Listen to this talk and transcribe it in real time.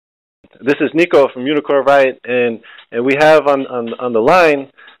This is Nico from Unicorn Riot, and we have on the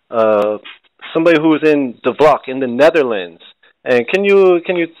line somebody who's in the Vloek in the Netherlands. And can you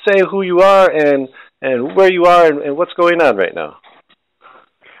say who you are and where you are and what's going on right now?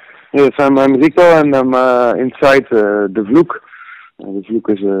 Yes, I'm Rico, and I'm inside the Vloek. The Vloek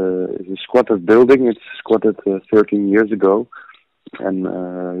is a squatted building. It's squatted 13 years ago, and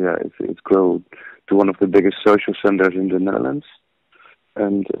it's grown to one of the biggest social centers in the Netherlands.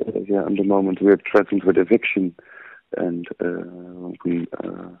 And at the moment we're threatened with eviction, and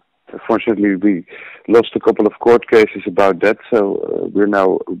fortunately we lost a couple of court cases about that, so we're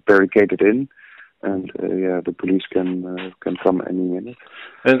now barricaded in, and the police can come any minute.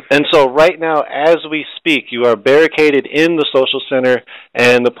 And so right now, as we speak, you are barricaded in the social center,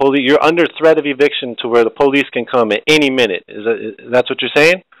 and the police. You're under threat of eviction to where the police can come at any minute. That's what you're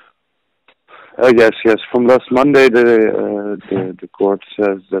saying? Yes. From last Monday, the court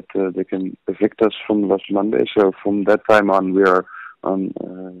says that they can evict us from last Monday. So from that time on, we are on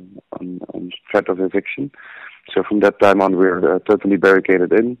threat of eviction. So from that time on, we are totally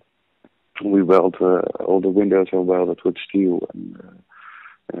barricaded in. We weld all the windows are welded with steel, and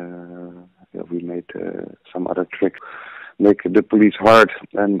we made some other trick, make the police hard,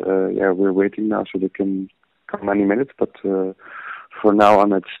 and we're waiting now, so they can come any minute. But for now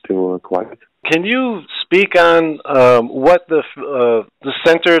on, it's still quiet. Can you speak on what the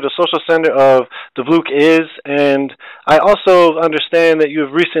center, the social center of the Vloek is? And I also understand that you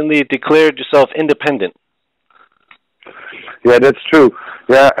have recently declared yourself independent. Yeah, that's true.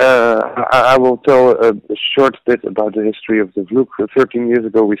 I will tell a short bit about the history of the Vloek. 13 years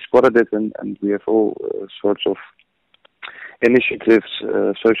ago, we spotted it, and we have all sorts of initiatives,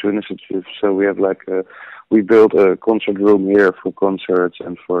 social initiatives. So we have we built a concert room here for concerts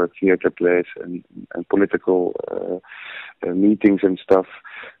and for theater plays and political meetings and stuff.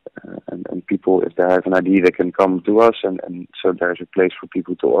 And people, if they have an idea, they can come to us, and so there's a place for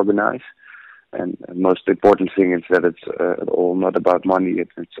people to organize. And the most important thing is that it's all not about money,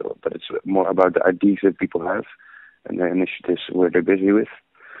 but it's more about the ideas that people have and the initiatives where they're busy with.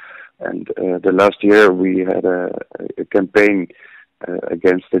 And the last year we had a campaign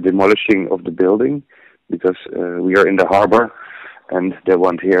against the demolishing of the building, because we are in the harbor, and they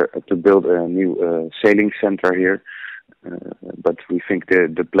want here to build a new sailing center here. But we think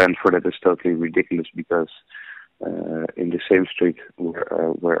the plan for that is totally ridiculous, because in the same street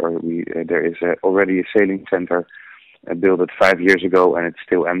where there is already a sailing center built 5 years ago, and it's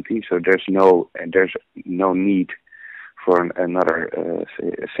still empty. So there's no need for another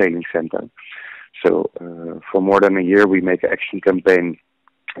sailing center. So for more than a year, we make an action campaign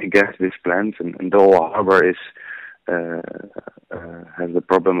against this plant, and the whole harbor has the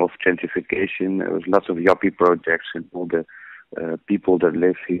problem of gentrification. There was lots of yuppie projects, and all the people that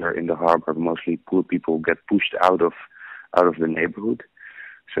live here in the harbor, mostly poor people, get pushed out of the neighborhood.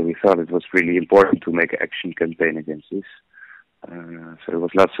 So we thought it was really important to make an action campaign against this. So there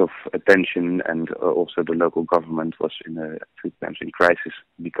was lots of attention, and also the local government was in 3 times in crisis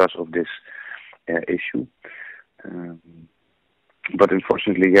because of this issue. But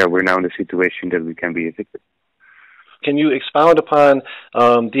unfortunately, we're now in the situation that we can be evicted. Can you expound upon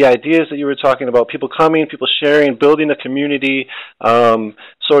the ideas that you were talking about? People coming, people sharing, building a community,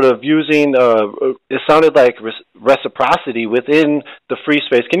 sort of using, it sounded like reciprocity within the free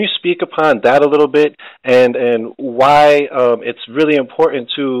space. Can you speak upon that a little bit, and why it's really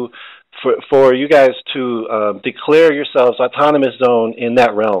important for you guys to declare yourselves autonomous zone in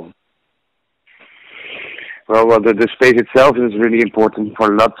that realm? Well, the space itself is really important for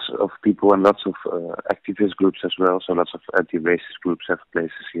lots of people and lots of activist groups as well. So lots of anti-racist groups have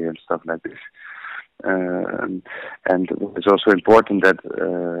places here and stuff like this. And it's also important that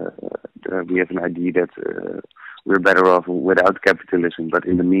we have an idea that we're better off without capitalism. But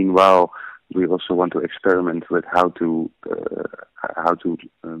in the meanwhile, we also want to experiment with how to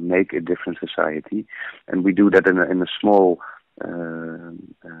make a different society, and we do that in a small.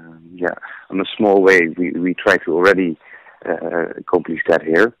 In a small way, we try to already accomplish that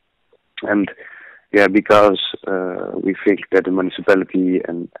here, and because we think that the municipality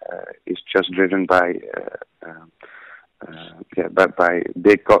is just driven by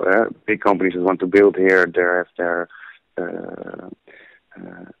big companies that want to build here.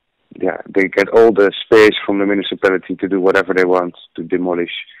 They get all the space from the municipality to do whatever they want, to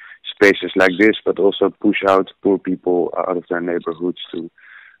demolish spaces like this, but also push out poor people out of their neighborhoods to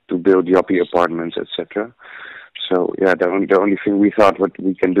build yuppie apartments, etc. So the only thing we thought what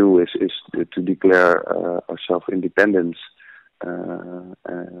we can do is to declare our self-independence.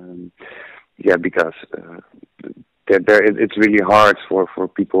 Because it's really hard for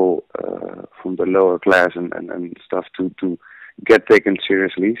people from the lower class and stuff to get taken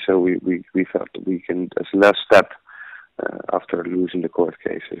seriously. So we thought that we can, as a last step after losing the court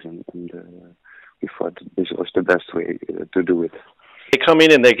cases, and we thought this was the best way to do it. They come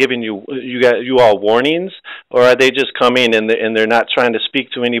in and they're giving you all warnings, or are they just coming and they're not trying to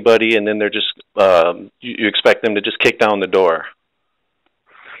speak to anybody, and then they're just you expect them to just kick down the door?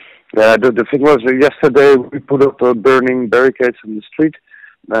 Yeah, the thing was, yesterday we put up burning barricades in the street,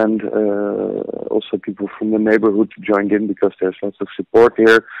 and also people from the neighborhood joined in because there's lots of support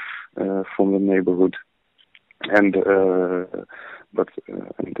here from the neighborhood. And but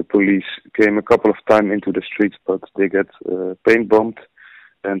the police came a couple of times into the streets, but they get paint bombed.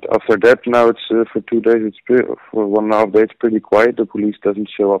 And after that, now it's for 2 days. For 1.5 days, it's pretty quiet. The police doesn't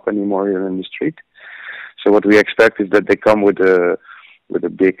show up anymore here in the street. So what we expect is that they come with a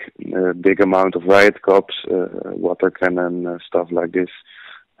big amount of riot cops, water cannon, stuff like this,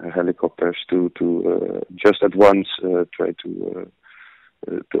 helicopters to just at once try to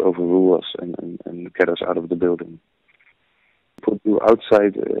overrule us and get us out of the building. What we do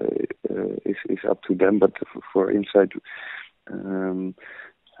outside is up to them, but for inside, of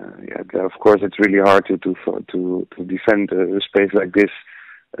course, it's really hard to defend a space like this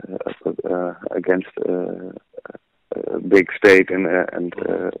against a big state and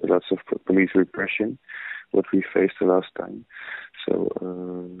lots of police repression, what we faced the last time. So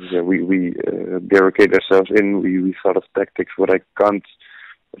we barricade ourselves in. We thought of tactics. What I can't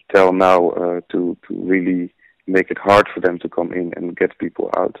tell now to really make it hard for them to come in and get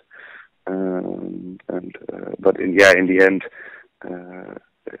people out. But in the end,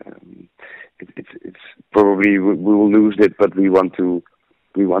 it's probably we will lose it. But we want to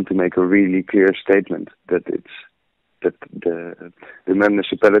make a really clear statement that the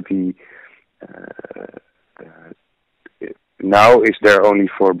municipality now is there only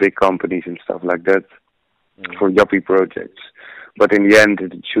for big companies and stuff like that, for yuppie projects. But in the end,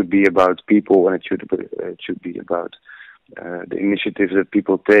 it should be about people, and it should be about the initiatives that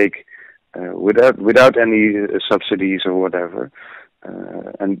people take without any subsidies or whatever.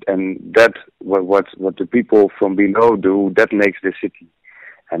 And that what the people from below do, that makes the city,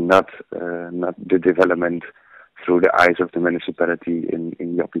 and not the development through the eyes of the municipality in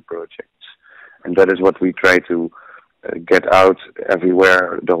yuppie projects. And that is what we try to get out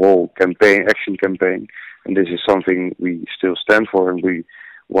everywhere, the whole action campaign. And this is something we still stand for, and we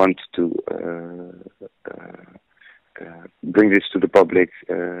want to bring this to the public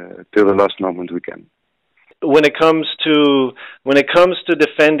till the last moment we can. When it comes to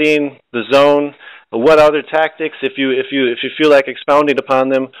defending the zone, what other tactics, if you feel like expounding upon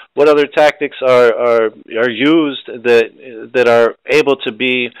them, what other tactics are used that are able to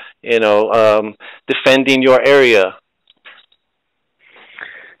be, defending your area?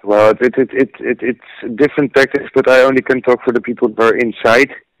 Well, it's different tactics, but I only can talk for the people that are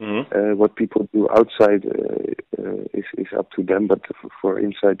inside. Mm-hmm. What people do outside is up to them, but for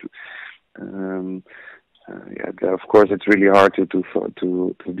inside, of course, it's really hard to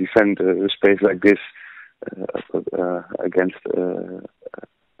defend a space like this against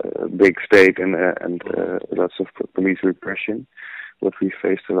a big state and lots of police repression, what we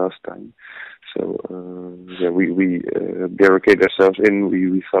faced the last time. So we barricade ourselves in.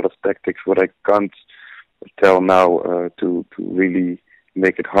 We thought of tactics. What I can't tell now to really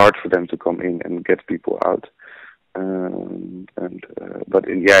make it hard for them to come in and get people out. But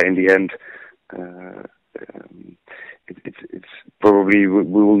in the end, it's probably we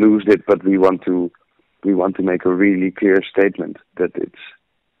will lose it. But we want to make a really clear statement that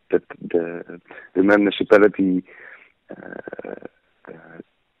the municipality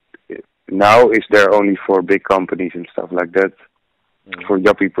now is there only for big companies and stuff like that, for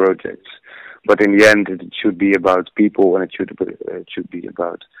yuppie projects. But in the end, it should be about people, and it should be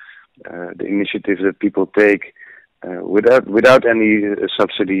about the initiatives that people take without any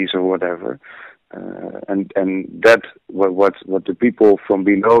subsidies or whatever. And that what the people from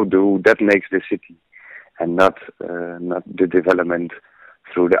below do, that makes the city, and not the development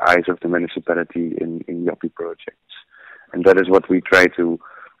through the eyes of the municipality in yuppie projects. And that is what we try to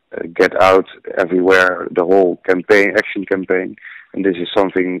get out everywhere, the whole action campaign. And this is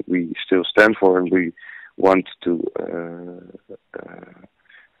something we still stand for, and we want to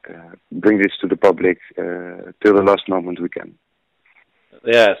bring this to the public till the last moment we can.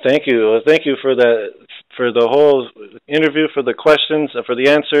 Yeah, thank you. Well, thank you for the whole interview, for the questions, for the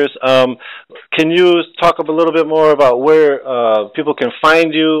answers. Can you talk a little bit more about where people can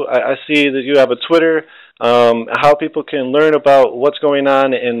find you? I see that you have a Twitter. How people can learn about what's going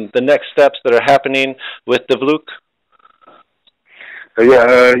on and the next steps that are happening with the Vloek?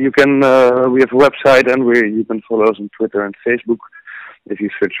 You can. We have a website, and you can follow us on Twitter and Facebook. If you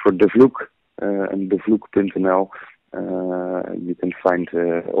search for the Vloek and thevloek.nl, you can find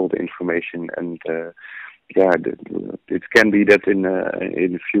all the information. And it can be that in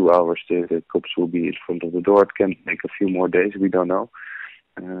a few hours the cops will be in front of the door. It can take a few more days. We don't know.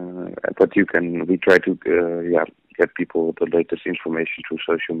 But we try to get people the latest information through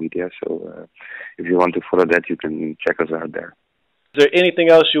social media. So if you want to follow that, you can check us out there. Is there anything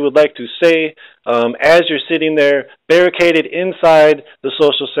else you would like to say as you're sitting there barricaded inside the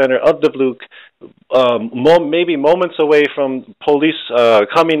social center of the Vloek, maybe moments away from police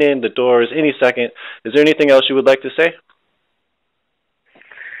coming in the doors any second? Is there anything else you would like to say?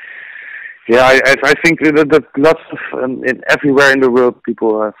 Yeah, I think that lots of everywhere in the world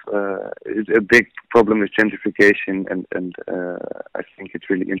people have a big problem with gentrification, and I think it's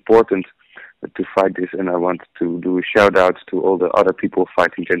really important to fight this. And I want to do a shout out to all the other people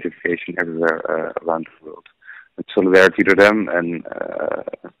fighting gentrification everywhere around the world. Solidarity to them, and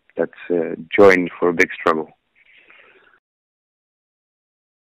let's join for a big struggle.